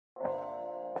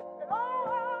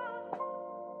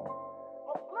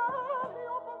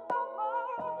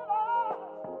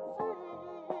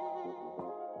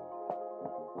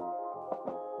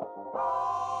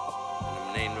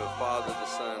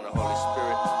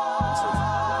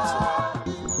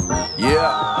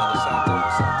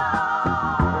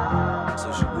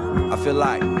feel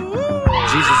like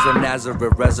Jesus of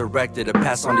Nazareth resurrected to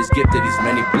pass on these gifted, these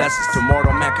many blessings to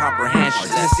mortal man comprehension.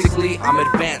 Artistically, I'm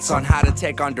advanced on how to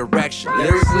take on direction.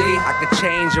 Lyrically, I could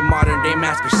change a modern day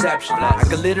mass perception. I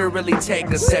could literally take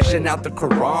a session out the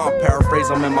Quran, paraphrase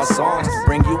them in my songs to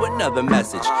bring you another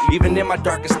message. Even in my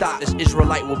darkest thought, this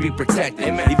Israelite will be protected.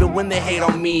 Even when they hate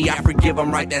on me, I forgive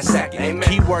them right that second.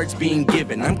 Keywords being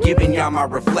given, I'm giving y'all my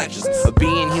reflections of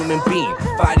being human being,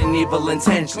 fighting evil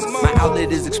intentions. My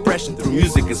outlet is expression through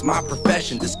music, it's my profession.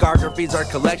 Discographies are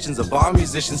collections of all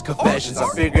musicians' confessions. I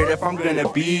figured if I'm gonna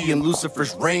be in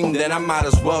Lucifer's ring, then I might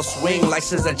as well swing like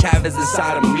Cesar Chavez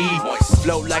inside of me.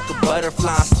 Float like a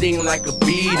butterfly, sting like a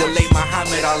bee. The late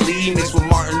Muhammad Ali mixed with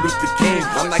Martin Luther King.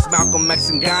 I'm like Malcolm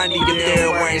X and Gandhi if they're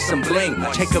wearing some bling.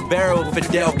 Che Guevara,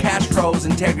 Fidel Castro's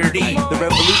integrity. The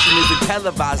revolution isn't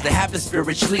televised, they happen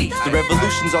spiritually. The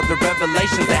revolutions are the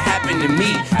revelations that happen to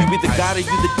me. You be the God or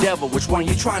you the devil, which one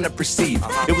you trying to perceive?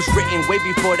 It was written way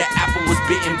before the apple was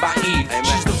bitten by Eve.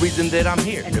 She's the reason that I'm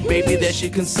here, the baby that she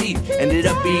conceived ended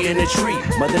up being a tree.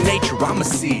 Mother Nature, I'm a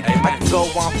seed. I can go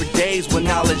on for days with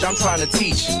knowledge I'm trying to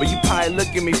teach, but you probably look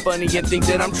at me funny and think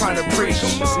that I'm trying to preach.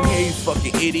 Listen here, you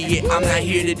fucking idiot, I'm not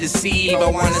here to deceive. I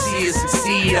wanna see it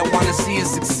succeed, I wanna see it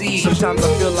succeed. Sometimes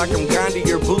I feel like I'm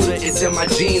Gandhi or Buddha, it's in my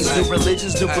genes. New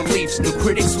religions, new beliefs, new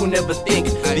critics who never think.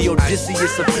 The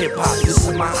Odysseus of hip-hop, this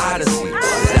is my odyssey.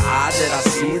 Is it odd that I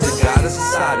see the goddess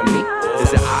inside of me?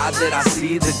 Is it odd that I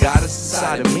see the goddess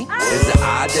inside of me? Is it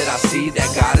odd that I see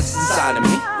that goddess inside of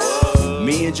me?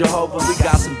 Me and Jehovah, we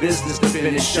got some business to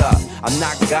finish up. I'm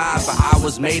not God, but I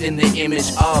was made in the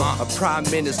image of a prime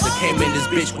minister. Came in this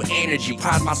bitch with energy.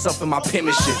 Pride myself in my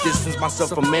penmanship, distance myself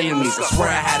from enemies. I swear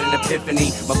I had an epiphany.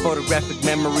 My photographic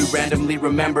memory randomly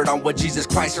remembered on what Jesus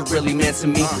Christ had really meant to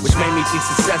me, which made me think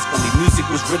successfully. Music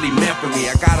was really meant for me.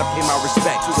 I gotta pay my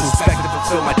respect to inspect to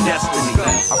fulfill my destiny.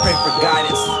 I pray for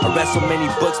guidance. I read so many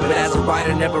books, but as a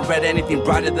writer, never read anything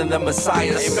brighter than the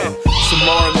Messiah. So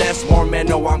more or less, more men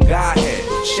know I'm Godhead.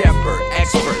 Shepherd,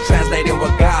 expert, translating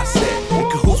what God said. In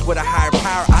cahoots with a higher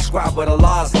power, I scribe with a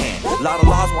law's hand. A lot of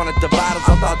laws wanna divide us,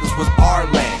 I thought this was our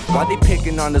land. Why they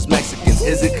picking on us Mexicans?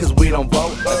 Is it cause we don't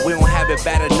vote? Like we don't have it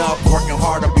bad enough, working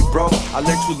hard or be broke? I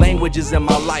learned 2 languages in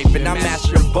my life and I'm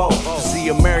mastering both. To see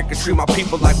America treat my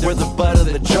people like we're the butt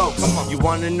of the jokes. You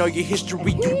wanna know your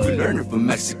history? You can learn it from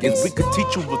Mexicans. We could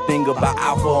teach you a thing about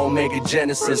Alpha, Omega,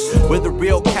 Genesis. We're the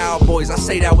real cowboys, I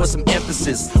say that with some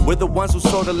emphasis. We're the ones who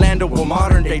sold the land over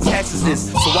modern day Texas is.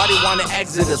 So why they wanna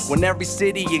exit us when every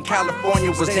city in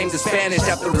California was named in Spanish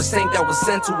after a saint that was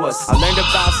sent to us? I learned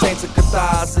about saints of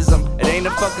Catholicism. It ain't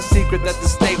a fucking secret that the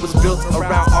state was built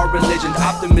around our religion.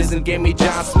 Optimism gave me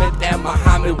John Smith and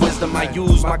Muhammad wisdom. I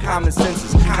use my common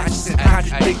senses, conscious and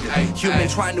contradicted. Human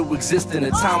trying to exist in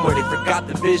a time where they forgot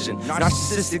the vision.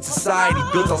 Narcissistic society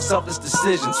built on selfish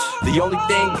decisions. The only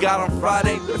thing got on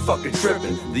Friday, they're fucking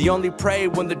tripping. They only pray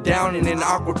when they're down and in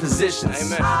awkward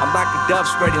positions. I'm like a dove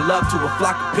spreading love to a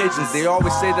flock of pigeons. They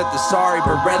always say that they're sorry,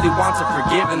 but rarely want to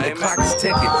forgive. And the clock is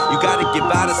ticking. You gotta give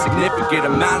out a significant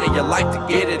amount of your life to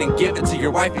get it and give it to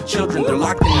your wife and children. They're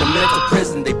locked in the mental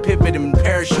prison. They pivot in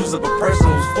pair of shoes of a person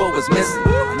whose foot was missing.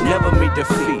 I never meet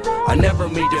defeat. I never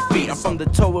meet defeat. I'm from the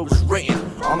toe it was written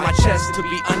on my chest to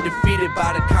be undefeated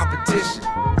by the competition.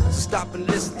 Stop and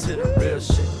listen to the real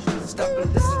shit. Stop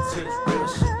and listen.